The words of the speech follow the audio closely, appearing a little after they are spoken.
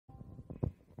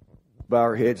bow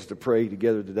our heads to pray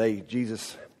together today.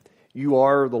 Jesus, you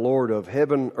are the Lord of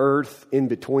heaven, earth, in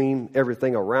between,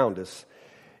 everything around us.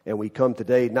 And we come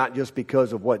today not just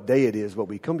because of what day it is, but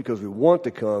we come because we want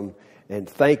to come and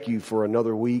thank you for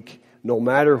another week, no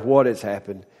matter what has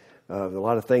happened. A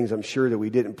lot of things I'm sure that we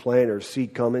didn't plan or see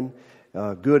coming,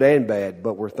 good and bad,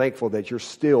 but we're thankful that you're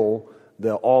still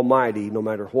the Almighty no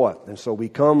matter what. And so we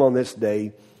come on this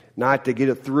day not to get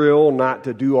a thrill, not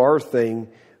to do our thing,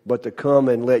 but to come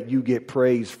and let you get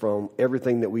praise from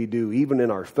everything that we do, even in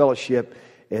our fellowship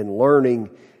and learning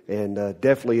and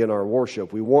definitely in our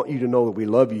worship. We want you to know that we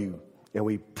love you and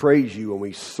we praise you and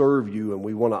we serve you and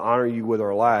we want to honor you with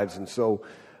our lives. And so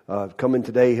coming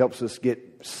today helps us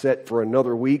get set for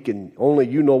another week, and only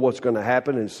you know what's going to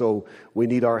happen. And so we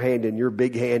need our hand in your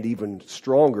big hand even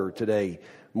stronger today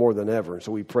more than ever. And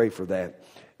so we pray for that.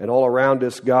 And all around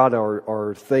us, God,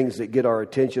 are things that get our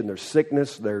attention. There's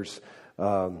sickness, there's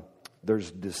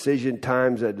decision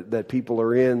times that people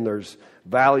are in. There's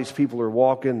valleys people are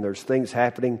walking. There's things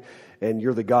happening, and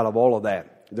you're the God of all of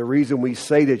that. The reason we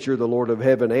say that you're the Lord of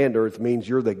heaven and earth means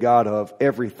you're the God of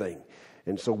everything.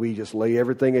 And so we just lay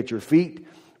everything at your feet.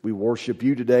 We worship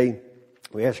you today.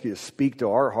 We ask you to speak to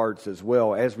our hearts as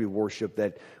well as we worship,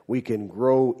 that we can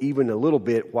grow even a little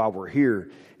bit while we're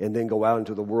here and then go out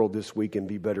into the world this week and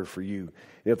be better for you.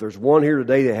 And if there's one here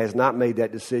today that has not made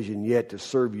that decision yet to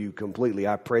serve you completely,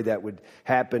 I pray that would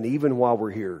happen even while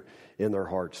we're here in their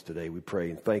hearts today. We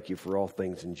pray and thank you for all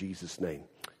things in Jesus' name,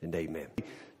 and amen.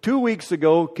 2 weeks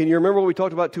ago, can you remember what we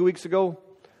talked about 2 weeks ago?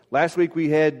 Last week we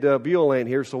had Beulah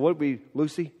here, so what did we,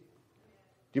 Lucy?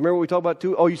 Do you remember what we talked about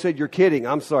too? Oh, you said you're kidding.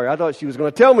 I'm sorry. I thought she was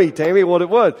going to tell me, Tammy, what it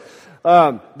was.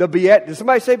 Did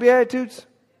somebody say Beatitudes?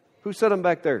 Who said them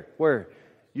back there? Where?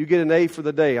 You get an A for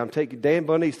the day. Dan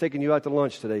Bundy's taking you out to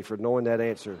lunch today for knowing that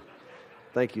answer.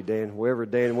 Thank you, Dan. Wherever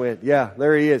Dan went. Yeah,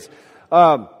 there he is.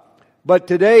 But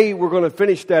today we're going to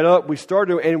finish that up. We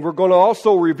started, and we're going to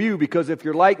also review, because if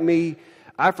you're like me,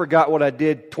 I forgot what I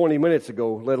did 20 minutes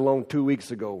ago, let alone 2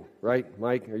 weeks ago. Right,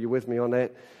 Mike? Are you with me on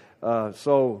that?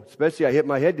 So, especially I hit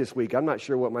my head this week. I'm not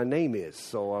sure what my name is,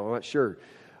 so I'm not sure.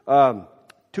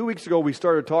 2 weeks ago, we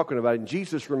started talking about it, and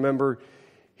Jesus, remember,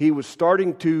 he was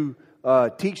starting to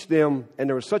teach them, and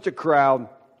there was such a crowd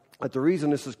that the reason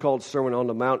this is called Sermon on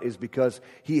the Mount is because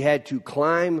he had to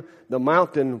climb the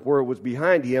mountain where it was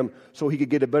behind him so he could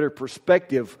get a better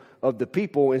perspective of the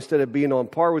people instead of being on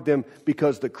par with them,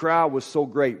 because the crowd was so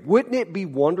great. Wouldn't it be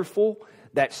wonderful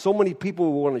that so many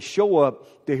people would want to show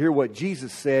up to hear what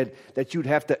Jesus said, that you'd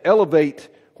have to elevate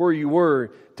where you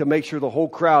were to make sure the whole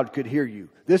crowd could hear you?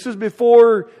 This is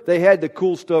before they had the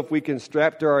cool stuff we can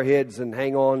strap to our heads and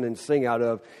hang on and sing out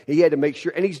of. He had to make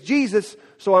sure, and he's Jesus,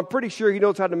 so I'm pretty sure he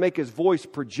knows how to make his voice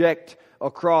project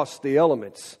across the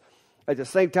elements. At the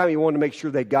same time, he wanted to make sure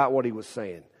they got what he was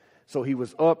saying. So he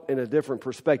was up in a different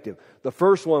perspective. The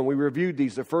first one, we reviewed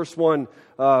these. The first one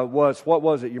was, what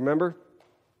was it? You remember?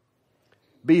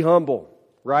 Be humble,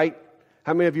 right?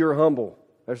 How many of you are humble?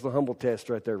 There's the humble test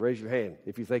right there. Raise your hand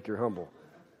if you think you're humble.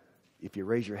 If you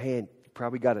raise your hand, you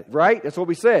probably got it. Right? That's what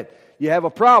we said. You have a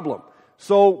problem.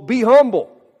 So be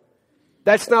humble.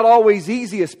 That's not always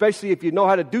easy, especially if you know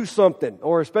how to do something,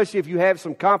 or especially if you have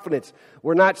some confidence.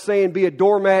 We're not saying be a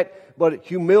doormat, but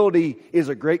humility is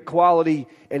a great quality,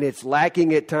 and it's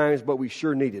lacking at times, but we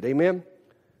sure need it. Amen?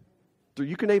 So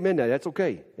you can amen that. That's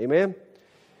okay. Amen?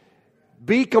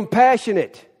 Be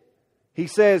compassionate. He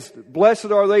says,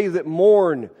 blessed are they that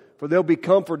mourn, for they'll be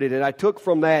comforted. And I took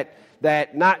from that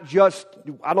not just,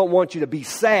 I don't want you to be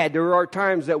sad. There are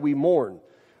times that we mourn.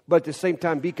 But at the same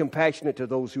time, be compassionate to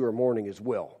those who are mourning as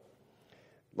well.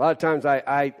 A lot of times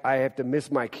I have to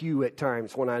miss my cue at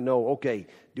times when I know, okay,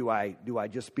 do I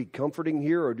just speak comforting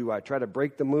here, or do I try to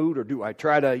break the mood, or do I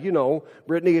try to,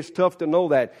 Brittany, it's tough to know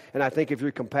that. And I think if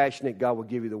you're compassionate, God will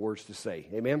give you the words to say.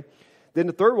 Amen? Then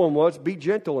the third one was, be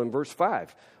gentle in verse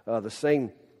 5. The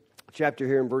same chapter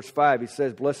here in verse 5, he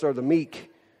says, blessed are the meek.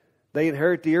 They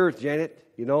inherit the earth,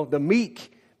 Janet. The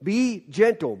meek. Be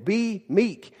gentle. Be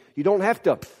meek. You don't have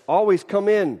to always come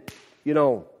in, you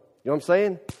know what I'm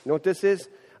saying? You know what this is?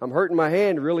 I'm hurting my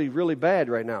hand really, really bad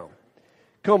right now.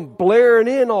 Come blaring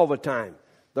in all the time.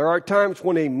 There are times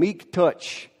when a meek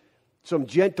touch, some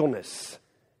gentleness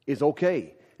is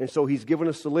okay. And so he's given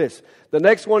us the list. The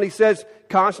next one, he says,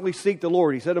 constantly seek the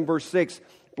Lord. He said in verse 6,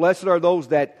 blessed are those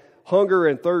that hunger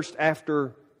and thirst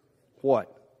after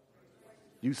what?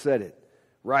 You said it.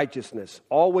 Righteousness.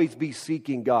 Always be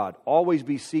seeking God. Always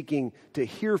be seeking to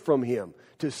hear from Him,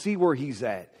 to see where He's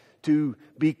at, to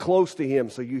be close to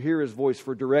Him so you hear His voice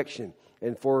for direction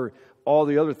and for all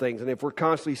the other things. And if we're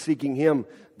constantly seeking Him,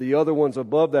 the other ones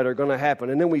above that are going to happen.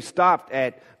 And then we stopped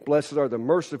at, blessed are the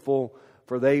merciful,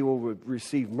 for they will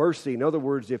receive mercy. In other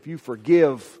words, if you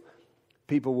forgive,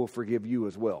 people will forgive you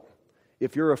as well.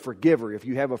 If you're a forgiver, if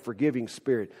you have a forgiving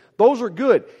spirit. Those are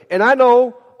good. And I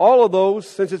know all of those,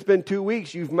 since it's been 2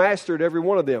 weeks, you've mastered every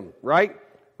one of them, right?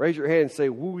 Raise your hand and say,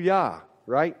 woo-yah,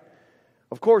 right?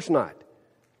 Of course not.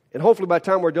 And hopefully by the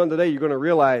time we're done today, you're going to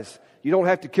realize you don't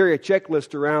have to carry a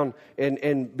checklist around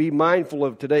and be mindful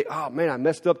of today. Oh, man, I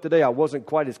messed up today. I wasn't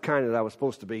quite as kind as I was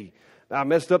supposed to be. I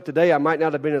messed up today. I might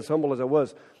not have been as humble as I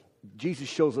was. Jesus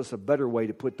shows us a better way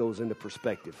to put those into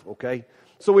perspective, okay?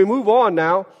 So we move on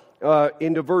now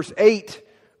into verse 8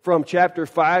 from chapter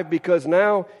 5, because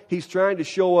now he's trying to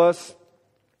show us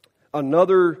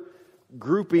another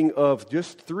grouping of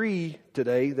just 3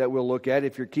 today that we'll look at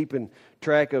if you're keeping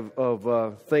track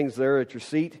of things there at your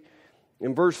seat.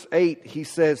 In verse 8, he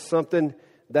says something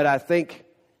that I think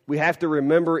we have to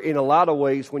remember in a lot of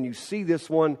ways. When you see this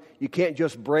one, you can't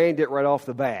just brand it right off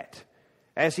the bat.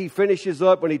 As he finishes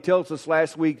up, when he tells us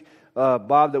last week,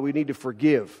 Bob, that we need to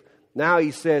forgive. Now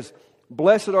he says,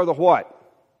 blessed are the what?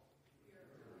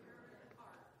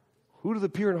 Who do the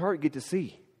pure in heart get to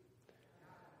see?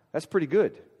 That's pretty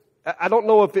good. I don't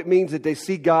know if it means that they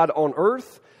see God on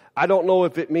earth. I don't know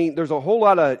if it means, there's a whole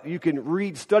lot of, you can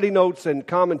read study notes and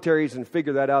commentaries and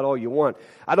figure that out all you want.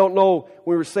 I don't know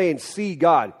when we're saying see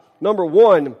God. Number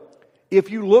one,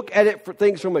 if you look at it for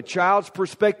things from a child's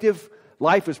perspective,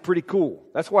 life is pretty cool.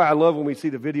 That's why I love when we see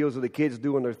the videos of the kids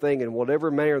doing their thing in whatever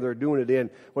manner they're doing it in,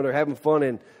 when they're having fun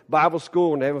in Bible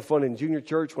school, when they're having fun in junior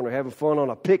church, when they're having fun on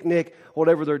a picnic,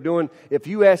 whatever they're doing. If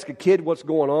you ask a kid what's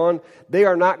going on, they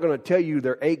are not going to tell you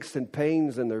their aches and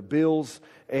pains and their bills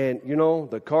and, you know,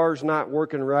 the car's not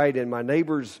working right and my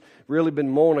neighbor's really been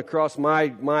mowing across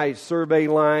my survey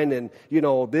line and, you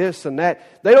know, this and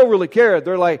that. They don't really care.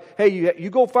 They're like, hey, you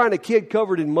go find a kid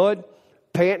covered in mud,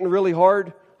 panting really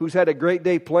hard, who's had a great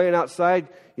day playing outside,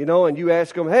 you know, and you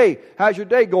ask them, hey, how's your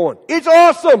day going? It's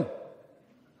awesome!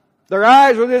 Their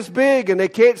eyes are this big and they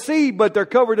can't see, but they're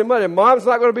covered in mud. And mom's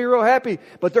not going to be real happy,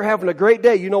 but they're having a great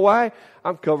day. You know why?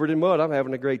 I'm covered in mud. I'm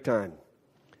having a great time.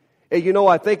 And you know,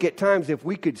 I think at times if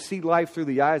we could see life through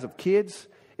the eyes of kids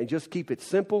and just keep it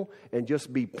simple and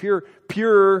just be pure.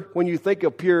 Pure, when you think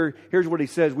of pure, here's what he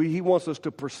says. He wants us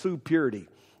to pursue purity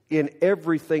in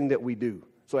everything that we do.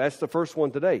 So that's the first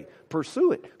one today.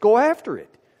 Pursue it. Go after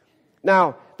it.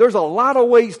 Now, there's a lot of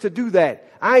ways to do that.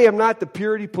 I am not the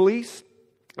purity police,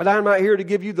 and I'm not here to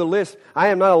give you the list. I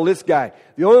am not a list guy.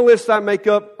 The only list I make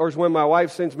up is when my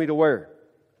wife sends me to where?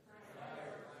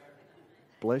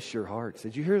 Bless your hearts.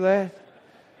 Did you hear that?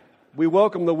 We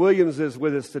welcome the Williamses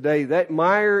with us today. That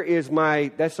Meyer is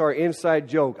that's our inside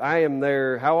joke. I am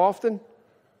there how often?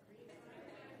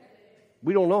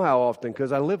 We don't know how often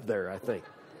because I live there, I think.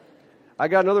 I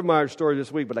got another Meyer story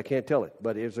this week, but I can't tell it.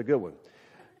 But it was a good one.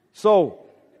 So,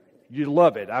 you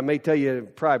love it. I may tell you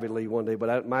privately one day, but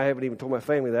I haven't even told my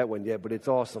family that one yet, but it's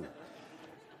awesome.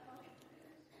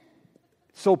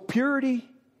 So, purity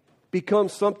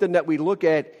becomes something that we look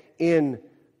at in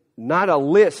not a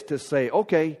list to say,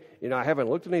 okay, you know, I haven't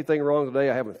looked at anything wrong today.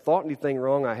 I haven't thought anything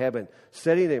wrong. I haven't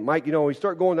said anything. Mike, you know, when you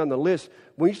start going down the list,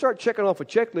 when you start checking off a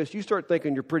checklist, you start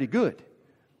thinking you're pretty good.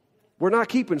 We're not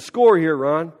keeping score here,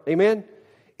 Ron. Amen?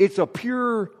 It's a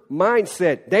pure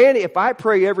mindset. Danny, if I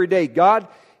pray every day, God,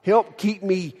 help keep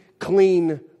me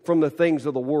clean from the things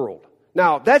of the world.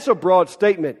 Now, that's a broad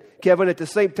statement, Kevin. At the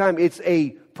same time, it's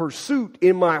a pursuit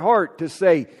in my heart to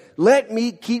say, let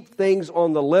me keep things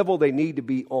on the level they need to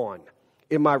be on.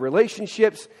 In my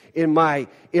relationships, in my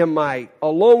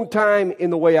alone time, in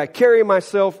the way I carry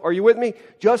myself. Are you with me?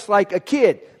 Just like a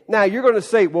kid. Now, you're going to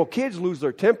say, well, kids lose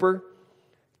their temper.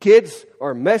 Kids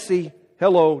are messy.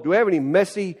 Hello. Do we have any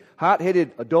messy,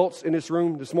 hot-headed adults in this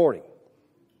room this morning?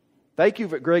 Thank you,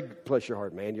 Greg. Bless your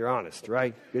heart, man. You're honest,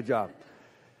 right? Good job.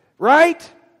 Right?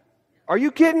 Are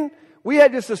you kidding? We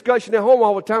had this discussion at home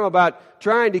all the time about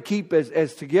trying to keep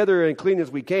as together and clean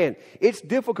as we can. It's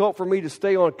difficult for me to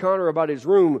stay on Connor about his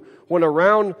room when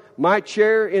around my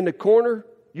chair in the corner,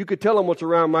 you could tell him what's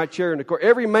around my chair in the corner.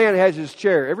 Every man has his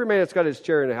chair. Every man that's got his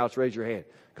chair in the house, raise your hand.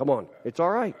 Come on. It's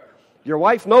all right. Your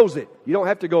wife knows it. You don't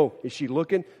have to go, is she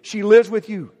looking? She lives with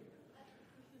you.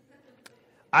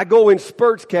 I go in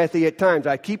spurts, Kathy, at times.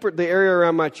 I keep the area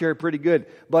around my chair pretty good.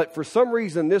 But for some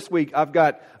reason this week, I've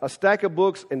got a stack of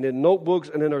books and then notebooks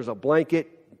and then there's a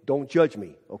blanket. Don't judge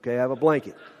me, okay? I have a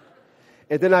blanket.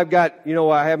 And then I've got, you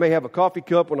know, I may have a coffee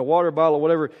cup and a water bottle or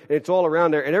whatever, and it's all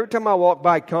around there. And every time I walk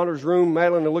by Connor's room,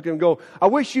 Madeline will look at him and go, I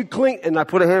wish you'd clean. And I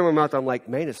put a hand in my mouth. I'm like,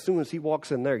 man, as soon as he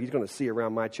walks in there, he's going to see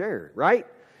around my chair, right?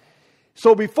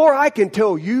 So before I can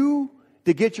tell you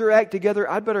to get your act together,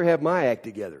 I'd better have my act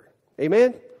together.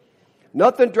 Amen?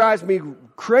 Nothing drives me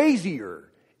crazier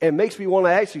and makes me want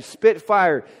to actually spit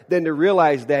fire than to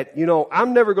realize that,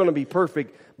 I'm never going to be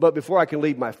perfect, but before I can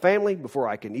lead my family, before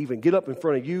I can even get up in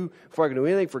front of you, before I can do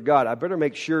anything for God, I better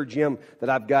make sure, Jim,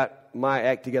 that I've got my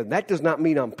act together. That does not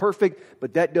mean I'm perfect,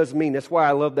 but that does mean, that's why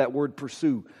I love that word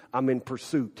pursue. I'm in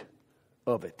pursuit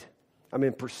of it. I'm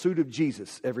in pursuit of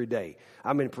Jesus every day.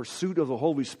 I'm in pursuit of the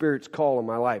Holy Spirit's call in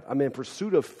my life. I'm in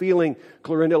pursuit of feeling,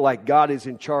 Clorinda, like God is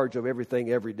in charge of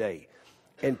everything every day.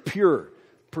 And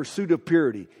pursuit of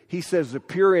purity. He says the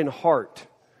pure in heart.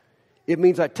 It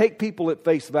means I take people at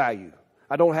face value.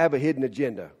 I don't have a hidden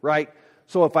agenda, right?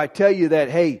 So if I tell you that,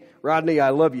 hey, Rodney, I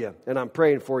love you and I'm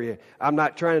praying for you, I'm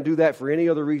not trying to do that for any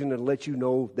other reason than to let you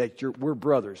know that we're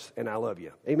brothers and I love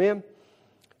you. Amen?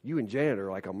 You and Janet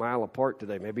are like a mile apart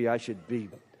today. Maybe I should be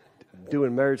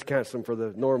doing marriage counseling for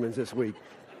the Normans this week.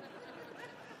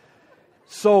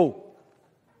 So,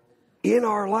 in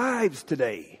our lives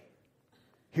today,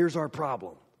 here's our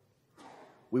problem.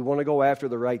 We want to go after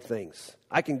the right things.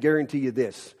 I can guarantee you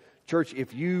this. Church,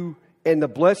 and the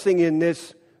blessing in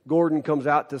this, Gordon comes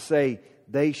out to say,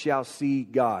 they shall see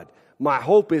God. My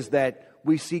hope is that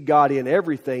we see God in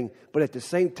everything, but at the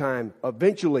same time,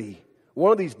 eventually,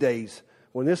 one of these days,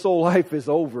 when this old life is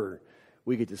over,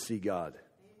 we get to see God.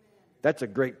 That's a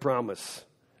great promise.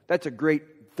 That's a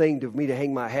great thing for me to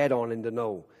hang my hat on and to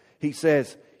know. He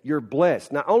says, you're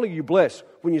blessed. Not only are you blessed,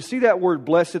 when you see that word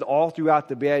blessed all throughout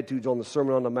the Beatitudes on the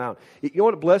Sermon on the Mount, you know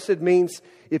what blessed means?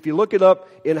 If you look it up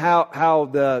in how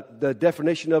the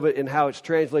definition of it and how it's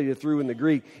translated through in the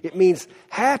Greek, it means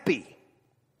happy.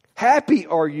 Happy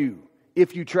are you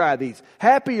if you try these.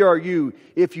 Happy are you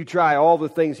if you try all the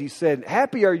things he said.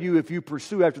 Happy are you if you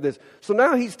pursue after this. So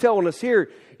now he's telling us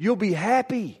here, you'll be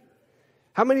happy.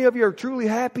 How many of you are truly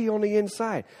happy on the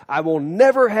inside? I will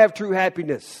never have true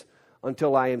happiness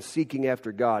until I am seeking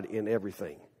after God in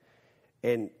everything.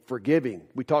 And forgiving.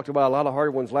 We talked about a lot of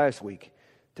hard ones last week.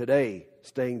 Today,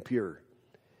 staying pure.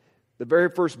 The very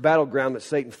first battleground that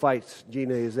Satan fights,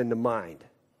 Gina, is in the mind.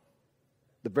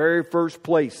 The very first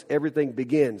place everything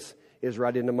begins is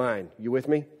right in the mind. You with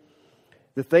me?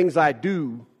 The things I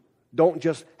do don't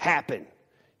just happen.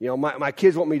 My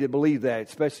kids want me to believe that,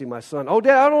 especially my son. Oh,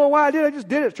 Dad, I don't know why I did it. I just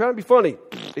did it. It's trying to be funny.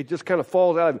 It just kind of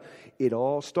falls out of it. It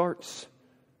all starts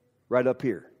right up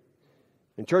here.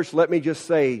 And church, let me just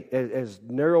say, as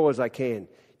narrow as I can,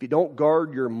 if you don't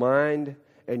guard your mind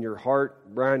and your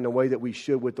heart, Brian, the way that we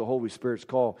should with the Holy Spirit's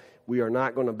call, we are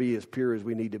not going to be as pure as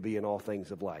we need to be in all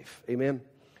things of life. Amen?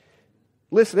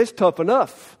 Listen, it's tough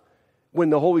enough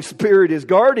when the Holy Spirit is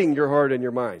guarding your heart and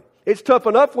your mind. It's tough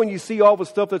enough when you see all the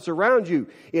stuff that's around you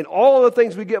in all the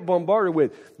things we get bombarded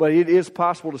with. But it is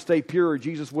possible to stay pure.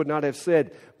 Jesus would not have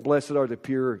said, blessed are the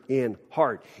pure in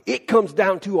heart. It comes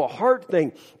down to a heart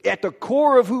thing at the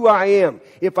core of who I am.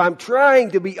 If I'm trying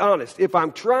to be honest, if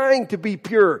I'm trying to be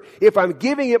pure, if I'm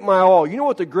giving it my all. You know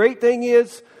what the great thing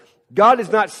is? God is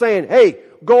not saying, hey,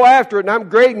 go after it and I'm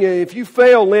grading you. And if you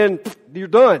fail, then you're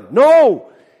done.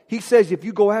 No. He says, if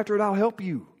you go after it, I'll help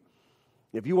you.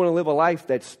 If you want to live a life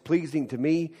that's pleasing to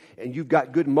me and you've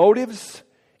got good motives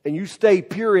and you stay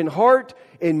pure in heart,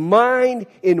 in mind,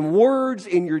 in words,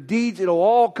 in your deeds, it'll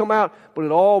all come out, but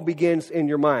it all begins in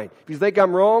your mind. If you think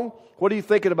I'm wrong, what are you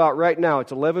thinking about right now?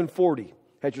 It's 11:40.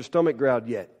 Has your stomach growled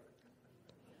yet?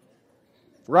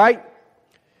 Right?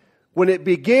 When it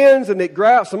begins and it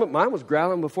growls, mine was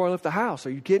growling before I left the house.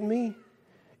 Are you kidding me?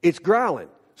 It's growling.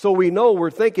 So we know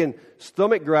we're thinking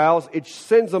stomach growls. It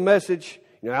sends a message.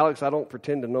 Alex, I don't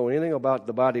pretend to know anything about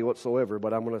the body whatsoever,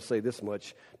 but I'm going to say this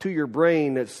much. To your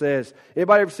brain that says,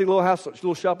 anybody ever see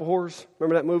Little Shop of Horrors?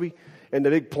 Remember that movie? And the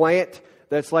big plant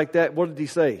that's like that? What did he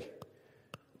say?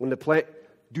 When the plant,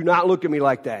 do not look at me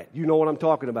like that. You know what I'm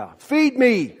talking about. Feed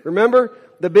me. Remember?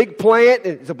 The big plant.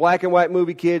 It's a black and white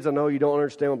movie, kids. I know you don't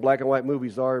understand what black and white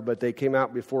movies are, but they came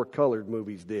out before colored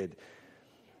movies did.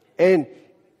 And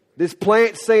this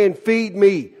plant saying, feed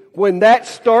me. When that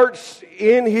starts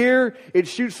in here, it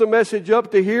shoots a message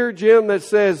up to here, Jim, that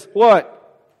says,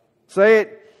 what? Say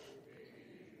it.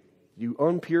 You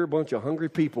unpure bunch of hungry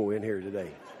people in here today.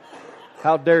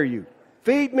 How dare you?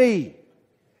 Feed me.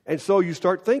 And so you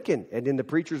start thinking, and then the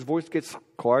preacher's voice gets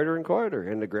quieter and quieter,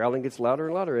 and the growling gets louder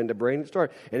and louder, and the brain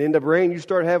starts. And in the brain, you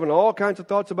start having all kinds of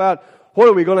thoughts about, what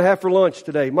are we going to have for lunch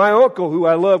today? My uncle, who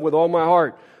I love with all my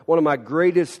heart, one of my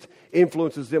greatest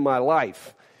influences in my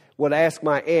life, would ask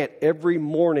my aunt every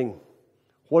morning,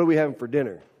 what are we having for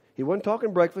dinner? He wasn't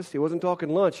talking breakfast. He wasn't talking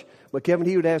lunch. But Kevin,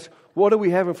 he would ask, what are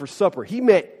we having for supper? He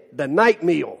meant the night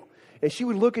meal. And she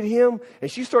would look at him, and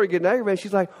she started getting aggravated.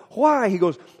 She's like, why? He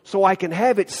goes, so I can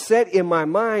have it set in my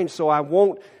mind so I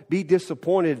won't be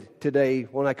disappointed today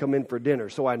when I come in for dinner,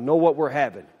 so I know what we're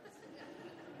having.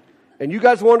 And you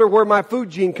guys wonder where my food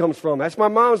gene comes from. That's my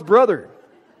mom's brother.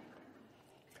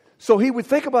 So he would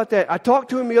think about that. I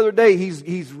talked to him the other day.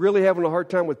 He's really having a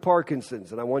hard time with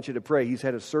Parkinson's, and I want you to pray. He's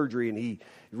had a surgery, and he's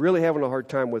really having a hard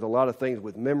time with a lot of things,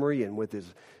 with memory and with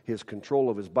his control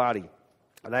of his body.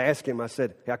 And I asked him,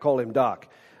 I call him Doc.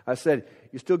 I said,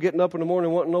 you still getting up in the morning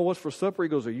and wanting to know what's for supper? He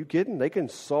goes, are you kidding? They can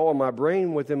saw my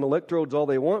brain with them electrodes all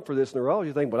they want for this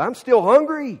neurology thing, but I'm still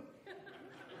hungry.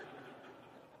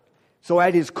 So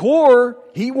at his core,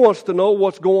 he wants to know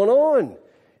what's going on.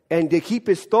 And to keep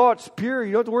his thoughts pure,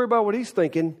 you don't have to worry about what he's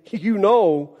thinking. You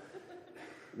know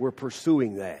we're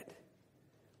pursuing that.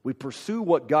 We pursue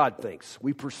what God thinks.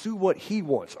 We pursue what He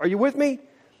wants. Are you with me?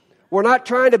 We're not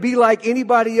trying to be like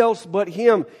anybody else but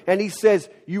Him. And He says,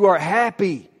 you are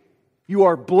happy, you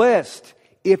are blessed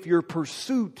if your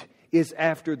pursuit is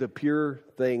after the pure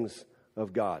things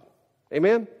of God.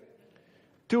 Amen?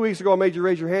 2 weeks ago, I made you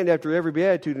raise your hand after every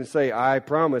beatitude and say, I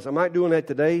promise. I'm not doing that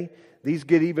today. These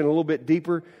get even a little bit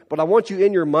deeper. But I want you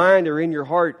in your mind or in your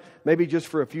heart, maybe just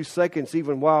for a few seconds,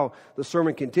 even while the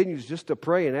sermon continues, just to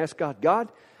pray and ask God,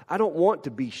 God, I don't want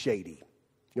to be shady.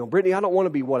 You know, Brittany, I don't want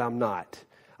to be what I'm not.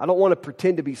 I don't want to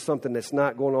pretend to be something that's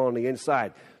not going on the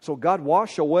inside. So God,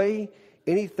 wash away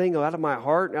anything out of my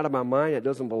heart and out of my mind that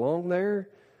doesn't belong there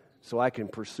so I can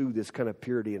pursue this kind of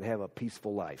purity and have a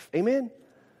peaceful life. Amen?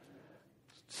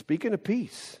 Speaking of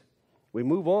peace, we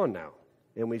move on now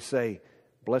and we say,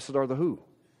 blessed are the who?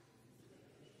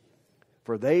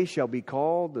 For they shall be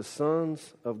called the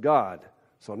sons of God.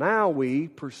 So now we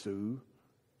pursue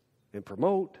and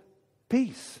promote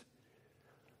peace.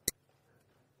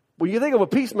 When you think of a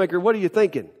peacemaker, what are you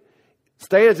thinking?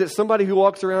 Stan, is it somebody who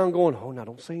walks around going, oh, now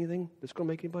don't say anything that's going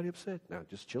to make anybody upset? Now,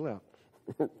 just chill out.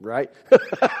 Right?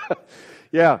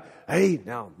 Yeah. Hey,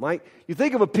 now, Mike, you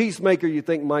think of a peacemaker, you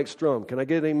think Mike Strum. Can I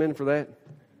get an amen for that?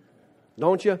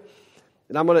 Don't you?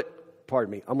 And I'm going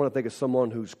to think of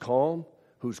someone who's calm,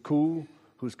 who's cool,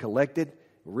 who's collected,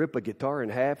 rip a guitar in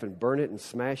half and burn it and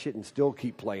smash it and still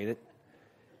keep playing it.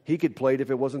 He could play it if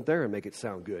it wasn't there and make it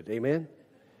sound good. Amen?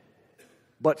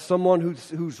 But someone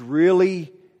who's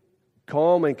really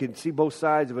calm and can see both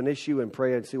sides of an issue and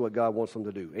pray and see what God wants them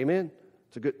to do. Amen?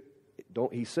 It's a good,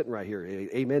 he's sitting right here.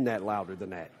 Amen that louder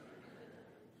than that.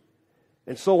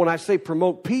 And so when I say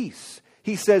promote peace,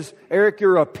 he says, Eric,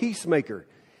 you're a peacemaker.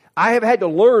 I have had to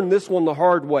learn this one the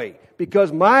hard way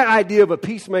because my idea of a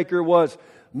peacemaker was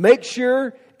make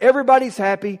sure everybody's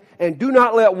happy and do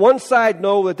not let one side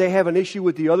know that they have an issue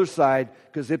with the other side,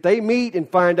 because if they meet and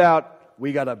find out,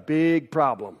 we got a big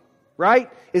problem.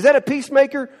 Right? Is that a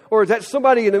peacemaker, or is that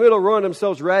somebody in the middle running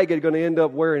themselves ragged going to end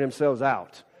up wearing themselves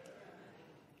out?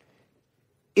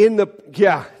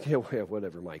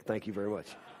 Whatever, Mike. Thank you very much.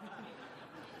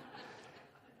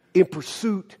 In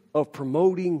pursuit of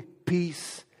promoting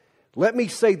peace, let me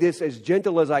say this as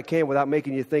gentle as I can without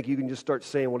making you think you can just start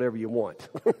saying whatever you want.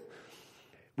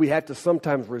 We have to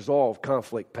sometimes resolve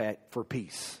conflict, Pat, for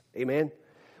peace. Amen?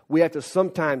 We have to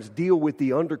sometimes deal with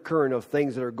the undercurrent of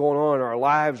things that are going on in our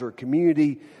lives or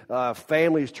community,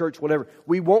 families, church, whatever.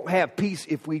 We won't have peace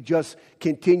if we just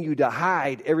continue to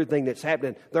hide everything that's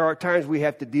happening. There are times we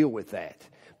have to deal with that.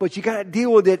 But you got to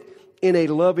deal with it in a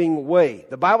loving way.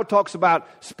 The Bible talks about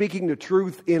speaking the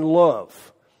truth in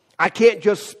love. I can't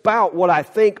just spout what I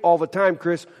think all the time,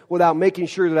 Chris, without making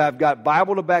sure that I've got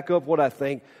Bible to back up what I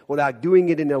think, without doing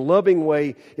it in a loving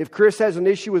way. If Chris has an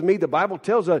issue with me, the Bible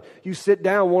tells us you sit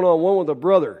down one-on-one with a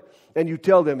brother and you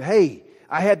tell them, hey,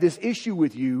 I had this issue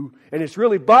with you and it's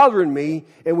really bothering me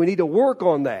and we need to work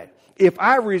on that. If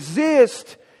I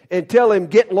resist and tell him,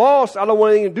 get lost, I don't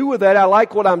want anything to do with that, I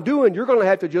like what I'm doing, you're going to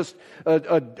have to just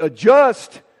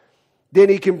adjust. Then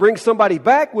he can bring somebody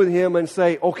back with him and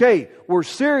say, okay, we're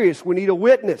serious. We need a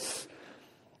witness.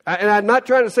 And I'm not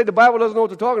trying to say the Bible doesn't know what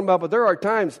they're talking about, but there are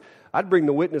times I'd bring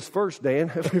the witness first, Dan,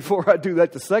 before I do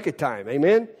that the second time.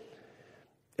 Amen?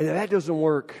 And if that doesn't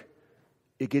work,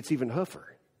 it gets even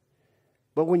tougher.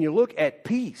 But when you look at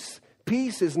peace,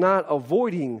 peace is not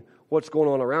avoiding what's going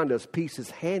on around us. Peace is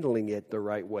handling it the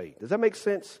right way. Does that make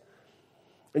sense?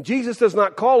 And Jesus does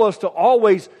not call us to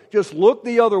always just look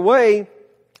the other way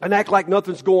and act like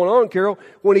nothing's going on, Carol.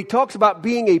 When he talks about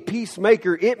being a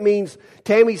peacemaker, it means,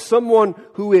 Tammy, someone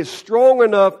who is strong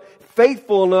enough,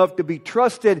 faithful enough to be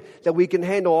trusted that we can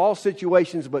handle all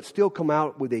situations but still come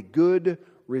out with a good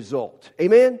result.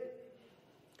 Amen?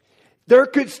 There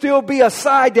could still be a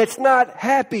side that's not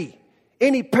happy.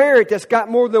 Any parent that's got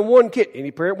more than one kid,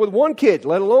 any parent with one kid,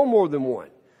 let alone more than one.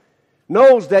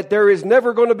 knows that there is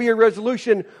never going to be a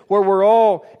resolution where we're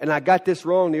all, and I got this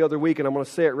wrong the other week, and I'm going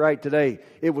to say it right today.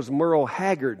 It was Merle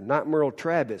Haggard, not Merle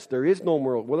Travis. There is no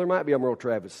Merle. Well, there might be a Merle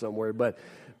Travis somewhere, but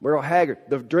Merle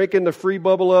Haggard, drinking the free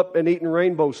bubble up and eating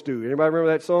rainbow stew. Anybody remember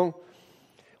that song?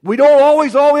 We don't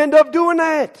always all end up doing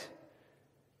that.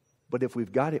 But if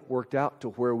we've got it worked out to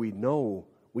where we know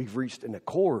we've reached an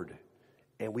accord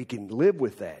and we can live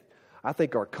with that, I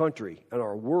think our country and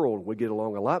our world would get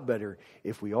along a lot better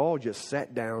if we all just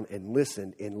sat down and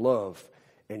listened in love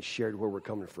and shared where we're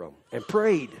coming from and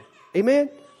prayed. Amen?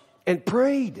 And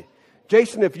prayed.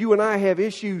 Jason, if you and I have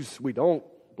issues, we don't.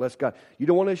 Bless God. You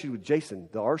don't want issues with Jason,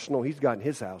 the arsenal he's got in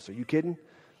his house. Are you kidding?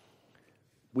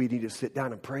 We need to sit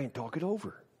down and pray and talk it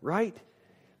over, right?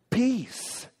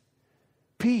 Peace.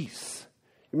 Peace.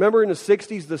 Remember in the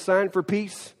 60s, the sign for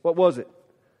peace? What was it?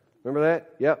 Remember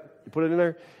that? Yep. You put it in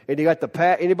there. And you got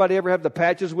the anybody ever have the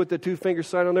patches with the 2-finger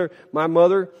sign on there? My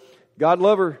mother, God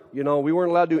love her, we weren't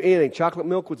allowed to do anything. Chocolate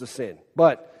milk was a sin.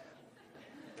 But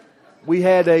we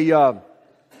had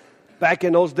back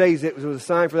in those days, it was a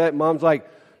sign for that. Mom's like,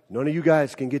 none of you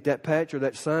guys can get that patch or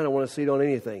that sign. I want to see it on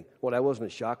anything. Well, that wasn't a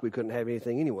shock. We couldn't have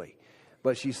anything anyway.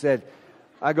 But she said,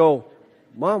 I go,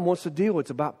 Mom, what's the deal?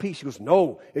 It's about peace. She goes,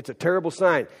 no, it's a terrible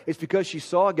sign. It's because she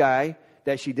saw a guy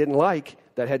that she didn't like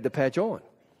that had the patch on.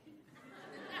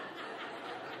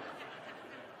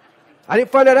 I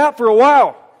didn't find that out for a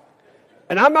while.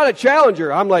 And I'm not a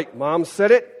challenger. I'm like, Mom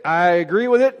said it. I agree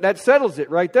with it. That settles it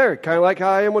right there. Kind of like how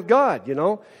I am with God,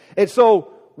 And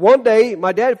so one day,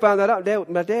 my dad found that out.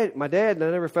 My dad, and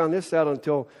I never found this out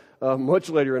until much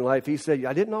later in life. He said,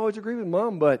 I didn't always agree with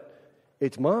Mom, but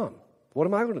it's Mom. What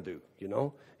am I going to do?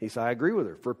 He said, I agree with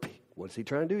her. What's he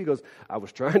trying to do? He goes, I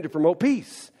was trying to promote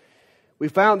peace. We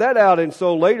found that out, and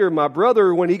so later my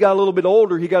brother, when he got a little bit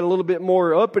older, he got a little bit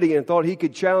more uppity and thought he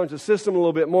could challenge the system a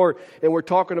little bit more. And we're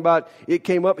talking about, it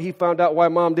came up, he found out why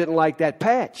Mom didn't like that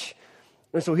patch.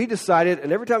 And so he decided,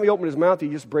 and every time he opened his mouth, he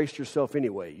just braced yourself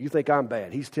anyway. You think I'm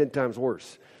bad. He's 10 times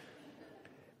worse.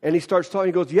 And he starts talking,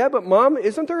 he goes, yeah, but Mom,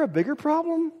 isn't there a bigger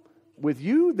problem with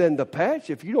you than the patch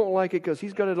if you don't like it because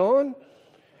he's got it on?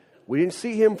 We didn't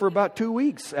see him for about 2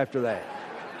 weeks after that.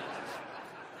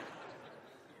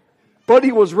 But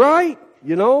he was right,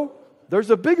 There's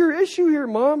a bigger issue here,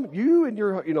 Mom. You and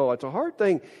your, it's a hard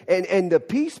thing. And the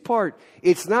peace part,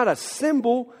 it's not a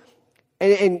symbol.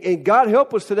 And God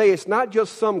help us today, it's not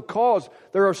just some cause.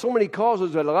 There are so many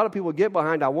causes that a lot of people get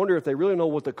behind. I wonder if they really know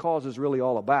what the cause is really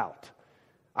all about.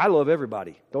 I love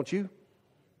everybody, don't you?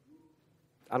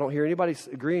 I don't hear anybody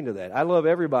agreeing to that. I love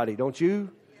everybody, don't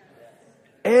you?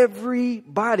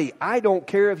 Everybody. I don't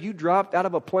care if you dropped out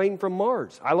of a plane from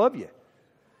Mars. I love you.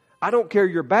 I don't care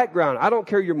your background. I don't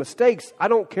care your mistakes. I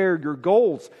don't care your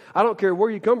goals. I don't care where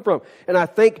you come from. And I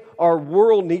think our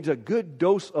world needs a good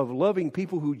dose of loving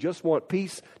people who just want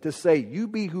peace to say, you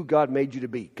be who God made you to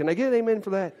be. Can I get an amen for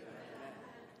that?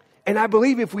 And I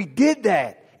believe if we did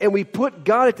that and we put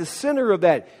God at the center of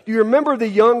that. Do you remember the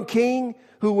young king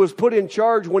who was put in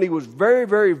charge when he was very,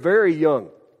 very, very young?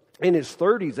 In his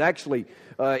 30s, actually,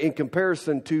 in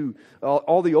comparison to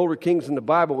all the older kings in the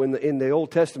Bible, in the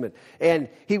Old Testament. And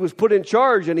he was put in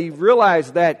charge, and he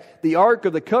realized that the Ark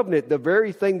of the Covenant, the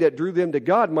very thing that drew them to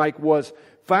God, Mike, was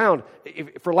found.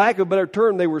 For lack of a better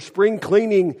term, they were spring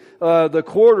cleaning the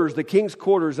quarters, the king's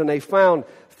quarters, and they found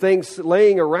things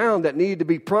laying around that needed to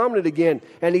be prominent again.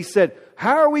 And he said,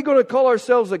 how are we going to call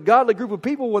ourselves a godly group of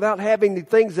people without having the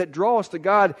things that draw us to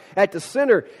God at the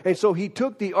center? And so he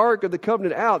took the Ark of the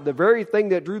Covenant out, the very thing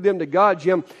that drew them to God,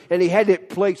 Jim, and he had it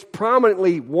placed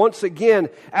prominently once again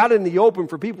out in the open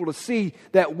for people to see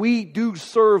that we do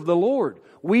serve the Lord.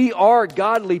 We are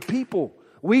godly people.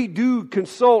 We do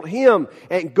consult Him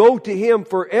and go to Him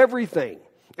for everything.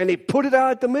 And he put it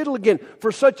out at the middle again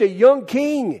for such a young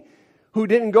king who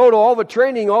didn't go to all the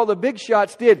training all the big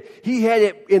shots did. He had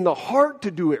it in the heart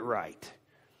to do it right.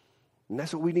 And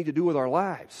that's what we need to do with our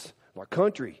lives, our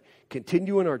country.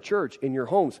 Continue in our church, in your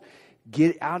homes.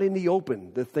 Get out in the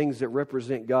open the things that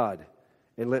represent God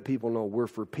and let people know we're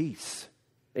for peace.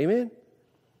 Amen?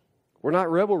 We're not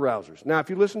rebel rousers. Now, if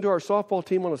you listen to our softball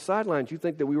team on the sidelines, you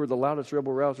think that we were the loudest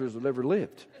rebel rousers that ever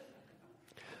lived.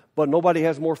 But nobody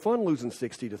has more fun losing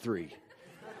 60-3.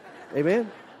 Amen?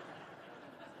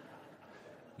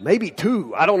 Maybe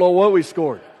 2. I don't know what we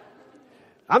scored.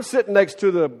 I'm sitting next to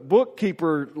the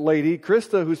bookkeeper lady,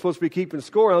 Krista, who's supposed to be keeping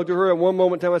score. I looked at her at one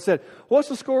moment in time. I said, what's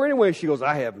the score anyway? She goes,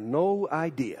 I have no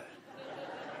idea.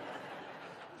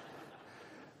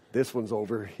 This one's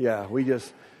over. Yeah,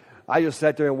 I just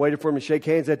sat there and waited for him to shake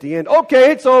hands at the end.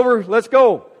 Okay, it's over. Let's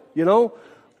go.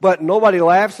 But nobody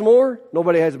laughs more.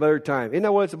 Nobody has a better time. Isn't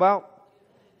that what it's about?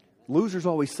 Losers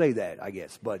always say that, I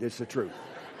guess, but it's the truth.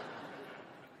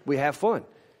 We have fun,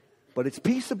 but it's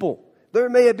peaceable. There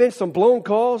may have been some blown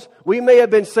calls. We may have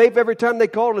been safe every time they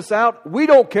called us out. We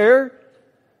don't care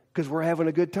because we're having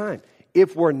a good time.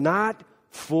 If we're not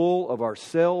full of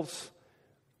ourselves,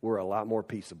 we're a lot more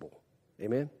peaceable.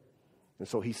 Amen? And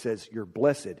so he says, you're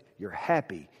blessed, you're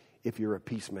happy if you're a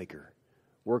peacemaker.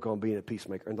 Work on being a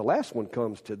peacemaker. And the last one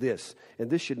comes to this, and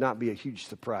this should not be a huge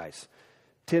surprise.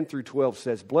 10 through 12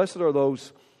 says, blessed are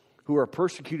those who are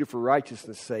persecuted for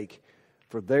righteousness' sake,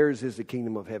 for theirs is the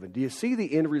kingdom of heaven. Do you see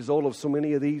the end result of so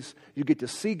many of these? You get to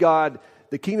see God.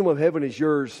 The kingdom of heaven is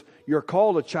yours. You're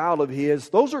called a child of His.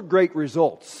 Those are great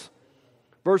results.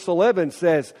 Verse 11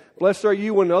 says, blessed are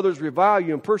you when others revile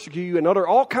you and persecute you and utter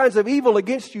all kinds of evil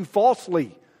against you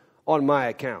falsely on my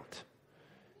account.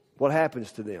 What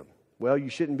happens to them? Well, you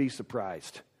shouldn't be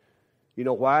surprised. You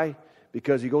know why?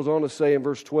 Because he goes on to say in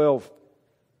verse 12,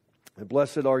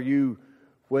 blessed are you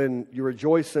when you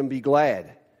rejoice and be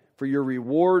glad, for your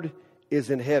reward is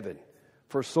in heaven.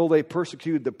 For so they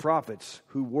persecuted the prophets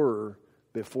who were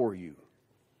before you.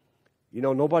 You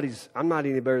know, I'm not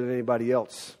any better than anybody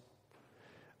else.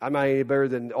 I'm not any better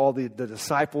than all the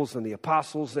disciples and the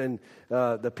apostles and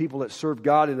the people that served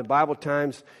God in the Bible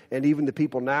times, and even the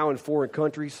people now in foreign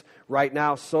countries. Right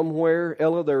now, somewhere,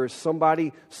 Ella, there is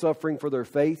somebody suffering for their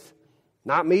faith.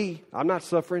 Not me. I'm not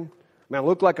suffering. I mean, I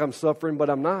look like I'm suffering, but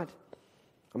I'm not.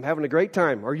 I'm having a great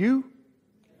time. Are you?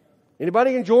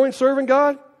 Anybody enjoying serving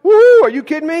God? Woo-hoo! Are you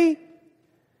kidding me?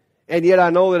 And yet I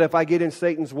know that if I get in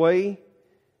Satan's way,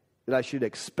 that I should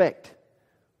expect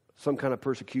some kind of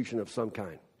persecution of some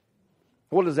kind.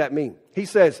 What does that mean? He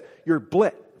says, you're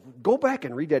blessed. Go back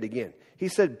and read that again. He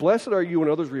said, blessed are you when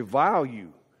others revile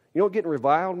you. You know what getting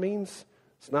reviled means?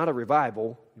 It's not a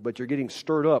revival, but you're getting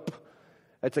stirred up.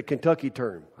 That's a Kentucky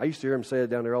term. I used to hear him say it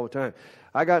down there all the time.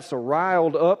 I got so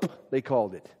riled up, they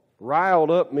called it.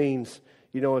 Riled up means,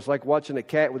 you know, it's like watching a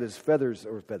cat with his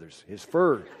his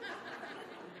fur.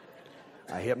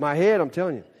 I hit my head, I'm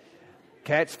telling you.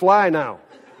 Cats fly now.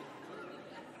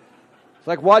 It's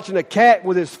like watching a cat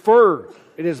with his fur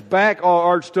and his back all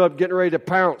arched up, getting ready to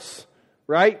pounce,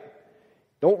 right?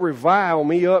 Don't revile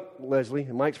me up, Leslie.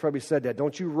 And Mike's probably said that.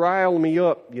 Don't you rile me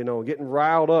up, you know, getting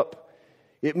riled up.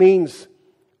 It means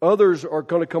others are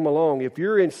going to come along. If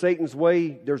you're in Satan's way,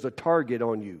 there's a target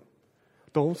on you.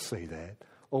 Don't say that.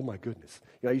 Oh, my goodness.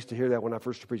 You know, I used to hear that when I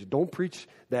first preached. Don't preach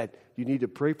that you need to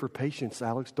pray for patience,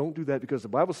 Alex. Don't do that because the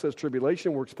Bible says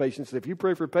tribulation works patience. If you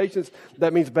pray for patience,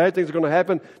 that means bad things are going to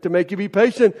happen to make you be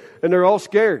patient. And they're all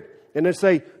scared. And they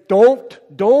say,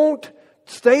 don't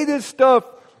say this stuff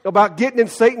about getting in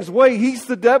Satan's way. He's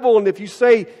the devil. And if you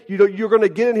say you're going to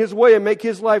get in his way and make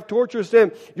his life torturous,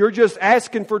 then you're just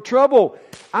asking for trouble.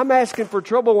 I'm asking for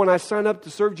trouble when I sign up to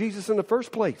serve Jesus in the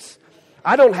first place.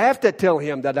 I don't have to tell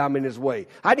him that I'm in his way.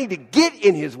 I need to get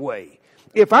in his way.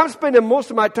 If I'm spending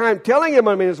most of my time telling him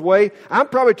I'm in his way, I'm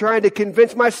probably trying to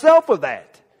convince myself of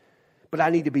that. But I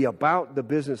need to be about the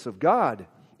business of God.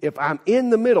 If I'm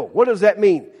in the middle, what does that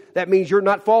mean? That means you're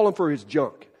not falling for his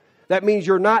junk. That means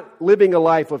you're not living a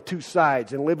life of two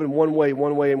sides and living one way, and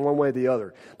one way the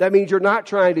other. That means you're not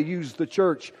trying to use the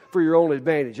church for your own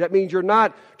advantage. That means you're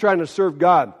not trying to serve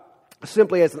God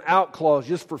simply as an out clause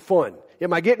just for fun.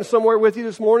 Am I getting somewhere with you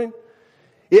this morning?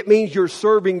 It means you're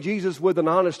serving Jesus with an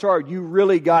honest heart. You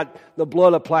really got the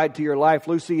blood applied to your life,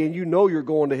 Lucy, and you know you're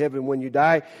going to heaven when you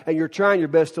die, and you're trying your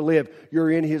best to live.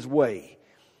 You're in his way.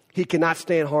 He cannot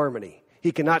stand harmony.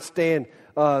 He cannot stand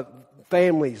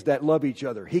families that love each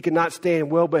other. He cannot stand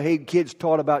well-behaved kids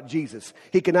taught about Jesus.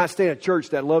 He cannot stand a church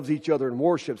that loves each other and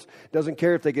worships. Doesn't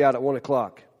care if they get out at 1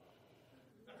 o'clock.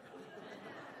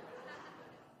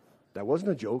 That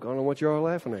wasn't a joke. I don't know what you're all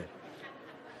laughing at.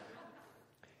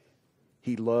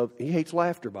 He hates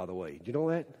laughter, by the way. Do you know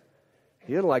that?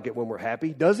 He doesn't like it when we're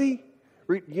happy. Does he?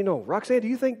 You know, Roxanne, do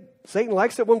you think Satan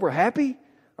likes it when we're happy?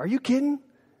 Are you kidding?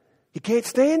 He can't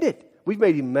stand it. We've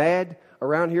made him mad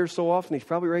around here so often, he's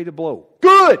probably ready to blow.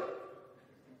 Good!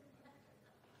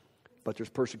 But there's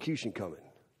persecution coming.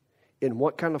 In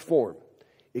what kind of form?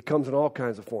 It comes in all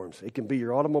kinds of forms. It can be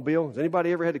your automobile. Has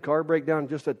anybody ever had a car break down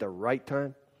just at the right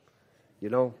time? You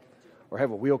know? Or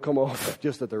have a wheel come off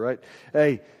just at the right...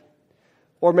 Hey...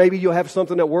 Or maybe you'll have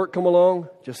something at work come along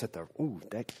just at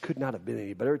that could not have been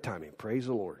any better timing. Praise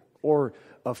the Lord. Or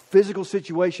a physical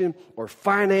situation, or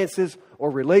finances, or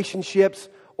relationships,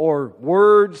 or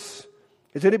words.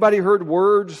 Has anybody heard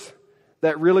words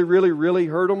that really, really, really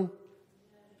hurt them?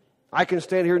 I can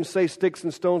stand here and say sticks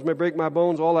and stones may break my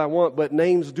bones all I want, but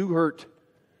names do hurt.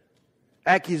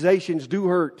 Accusations do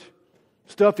hurt.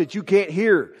 Stuff that you can't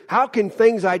hear. How can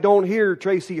things I don't hear,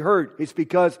 Tracy, hurt? It's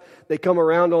because they come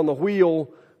around on the wheel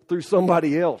through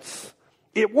somebody else.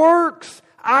 It works.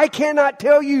 I cannot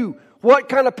tell you what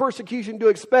kind of persecution to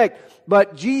expect.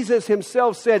 But Jesus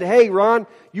himself said, hey, Ron,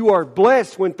 you are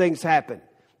blessed when things happen.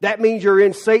 That means you're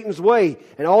in Satan's way.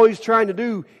 And all he's trying to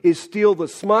do is steal the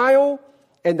smile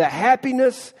and the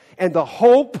happiness and the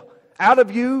hope out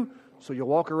of you. So you'll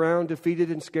walk around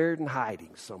defeated and scared and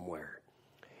hiding somewhere.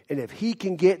 And if he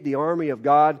can get the army of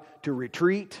God to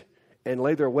retreat and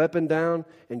lay their weapon down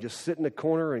and just sit in the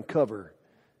corner and cover,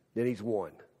 then he's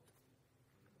won.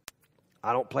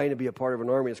 I don't plan to be a part of an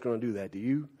army that's going to do that. Do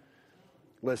you?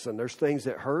 Listen, there's things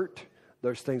that hurt.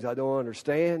 There's things I don't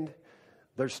understand.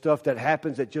 There's stuff that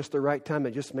happens at just the right time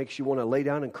that just makes you want to lay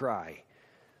down and cry.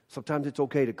 Sometimes it's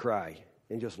okay to cry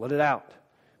and just let it out.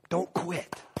 Don't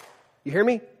quit. You hear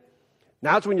me?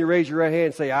 Now it's when you raise your right hand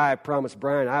and say, I promise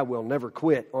Brian, I will never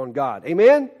quit on God.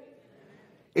 Amen?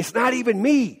 It's not even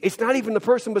me. It's not even the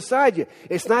person beside you.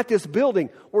 It's not this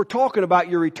building. We're talking about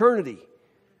your eternity.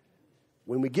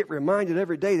 When we get reminded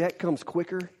every day, that comes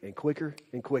quicker and quicker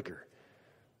and quicker.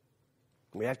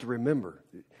 We have to remember.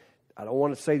 I don't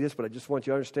want to say this, but I just want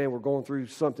you to understand we're going through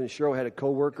something. Cheryl had a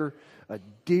coworker, a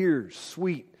dear,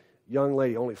 sweet young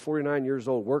lady, only 49 years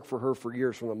old, worked for her for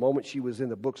years from the moment she was in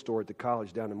the bookstore at the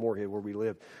college down in Moorhead where we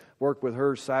lived. Worked with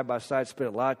her side by side,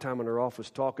 spent a lot of time in her office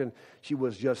talking. We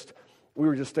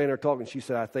were just standing there talking. She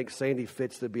said, I think Sandy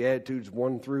fits the Beatitudes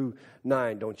 1 through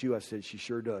 9, don't you? I said, she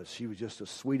sure does. She was just the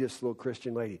sweetest little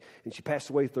Christian lady. And she passed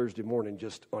away Thursday morning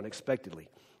just unexpectedly.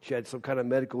 She had some kind of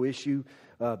medical issue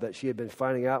that she had been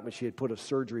finding out when she had put a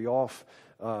surgery off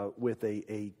with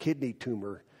a kidney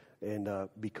tumor. And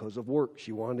because of work,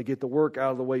 she wanted to get the work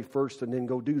out of the way first and then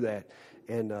go do that.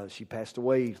 And she passed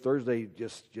away Thursday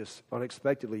just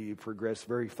unexpectedly. It progressed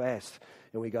very fast,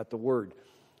 and we got the word.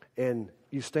 And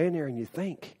you stand there and you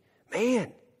think,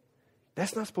 man,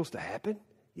 that's not supposed to happen.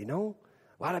 You know,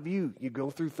 a lot of you go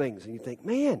through things and you think,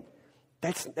 man,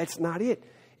 that's not it.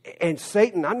 And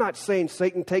Satan, I'm not saying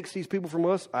Satan takes these people from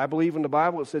us. I believe in the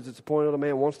Bible it says it's appointed a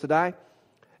man wants to die.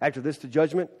 After this, to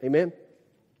judgment. Amen.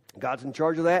 God's in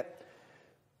charge of that.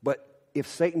 But if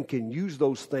Satan can use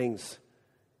those things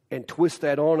and twist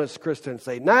that on us, Krista, and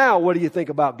say, now what do you think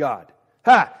about God?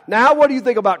 Now what do you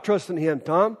think about trusting Him,